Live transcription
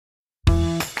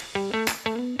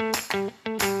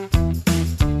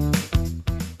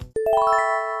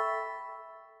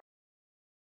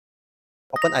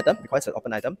open item, because it's an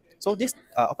open item. So this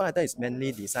open item is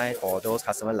mainly designed for those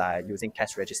customers like using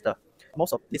cash register.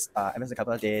 Most of these MSME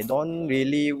customers, they don't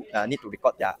really need to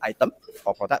record their item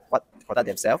or product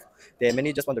themselves. They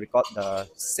mainly just want to record the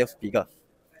sales figure.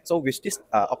 So with this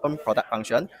open product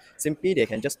function, simply they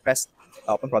can just press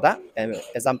open product, and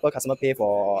example, customer pay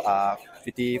for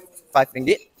 55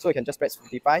 ringgit. So you can just press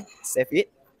 55, save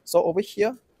it. So over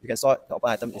here, you can saw the open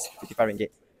item is 55 ringgit.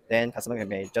 Then customer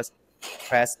may just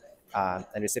press and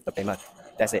receive the payment.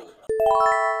 That's it.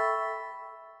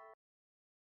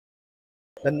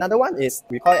 Another one is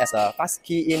we call it as a fast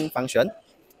key in function.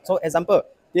 So example,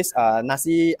 this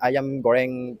nasi ayam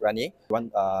goreng biryani, one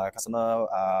customer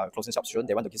closing shop soon,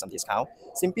 they want to give some discount.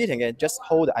 Simply they can just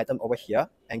hold the item over here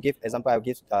and give example. I'll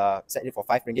give set it for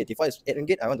 5 ringgit. Before it's 8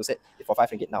 ringgit, I want to set it for 5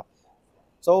 ringgit now.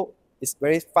 So it's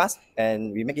very fast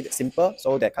and we make it simple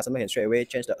so that customer can straight away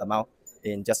change the amount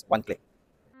in just one click.